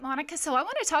Monica, so I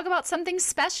want to talk about something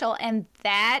special, and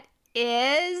that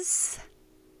is...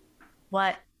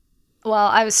 What? Well,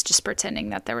 I was just pretending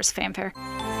that there was fanfare.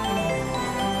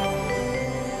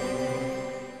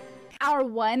 Our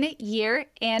 1-year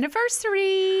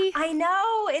anniversary. I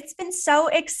know. It's been so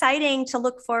exciting to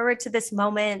look forward to this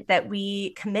moment that we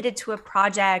committed to a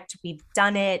project. We've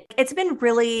done it. It's been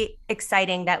really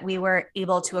exciting that we were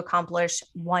able to accomplish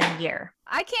 1 year.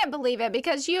 I can't believe it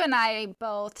because you and I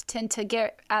both tend to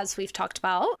get, as we've talked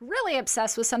about, really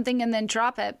obsessed with something and then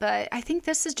drop it. But I think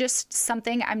this is just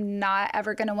something I'm not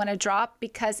ever going to want to drop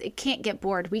because it can't get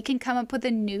bored. We can come up with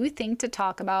a new thing to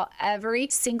talk about every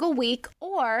single week,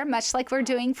 or much like we're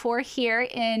doing for here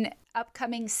in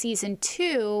upcoming season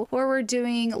 2, where we're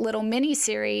doing little mini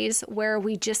series where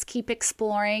we just keep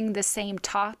exploring the same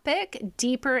topic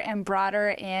deeper and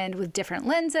broader and with different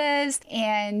lenses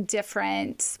and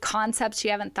different concepts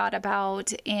you haven't thought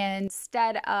about.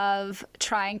 Instead of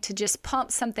trying to just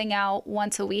pump something out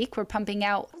once a week, we're pumping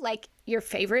out like your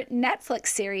favorite Netflix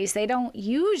series. They don't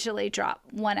usually drop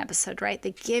one episode, right?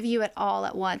 They give you it all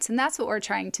at once. And that's what we're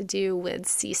trying to do with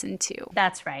season 2.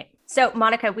 That's right. So,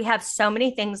 Monica, we have so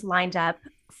many things lined up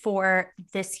for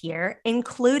this year,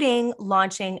 including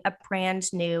launching a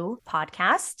brand new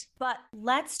podcast. But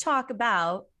let's talk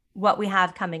about what we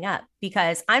have coming up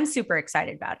because I'm super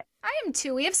excited about it. I am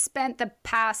too. We have spent the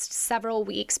past several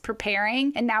weeks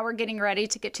preparing, and now we're getting ready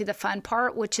to get to the fun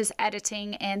part, which is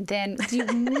editing. And then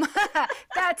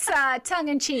that's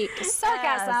tongue-in-cheek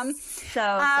sarcasm. So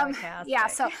sarcastic. Yeah,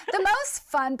 so the most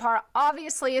fun part,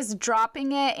 obviously, is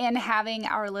dropping it and having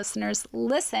our listeners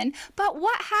listen. But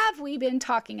what have we been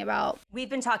talking about? We've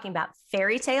been talking about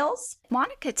fairy tales.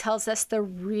 Monica tells us the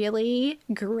really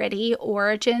gritty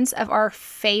origins of our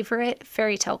favorite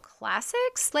fairy tale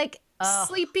classics. Like,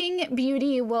 Sleeping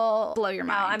Beauty will blow your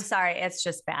mind. Oh, I'm sorry. It's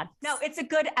just bad. No, it's a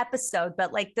good episode,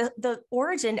 but like the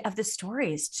origin of the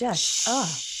story is just,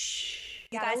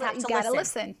 you guys have to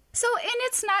listen. So, and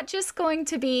it's not just going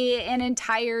to be an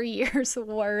entire year's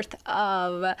worth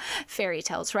of fairy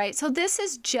tales, right? So this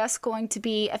is just going to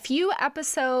be a few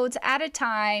episodes at a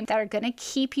time that are going to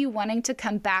keep you wanting to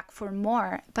come back for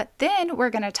more. But then we're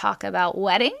going to talk about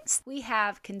weddings. We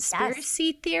have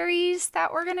conspiracy theories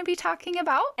that we're going to be talking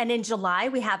about. And in July,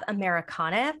 we have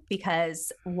Americana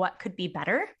because what could be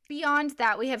better? Beyond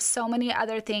that, we have so many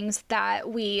other things that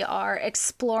we are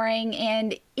exploring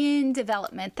and in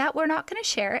development that we're not going to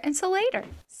share until later.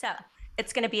 So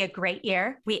it's going to be a great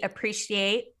year. We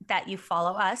appreciate that you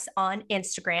follow us on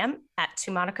Instagram at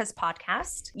Two Monica's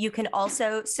Podcast. You can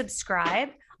also subscribe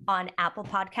on Apple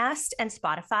Podcast and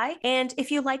Spotify. And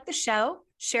if you like the show,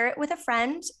 share it with a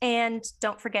friend, and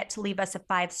don't forget to leave us a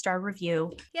 5-star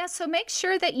review. Yeah, so make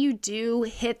sure that you do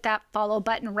hit that follow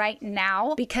button right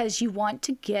now because you want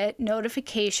to get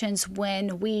notifications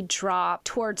when we drop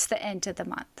towards the end of the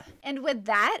month. And with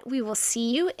that, we will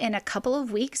see you in a couple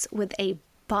of weeks with a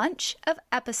bunch of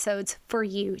episodes for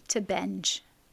you to binge.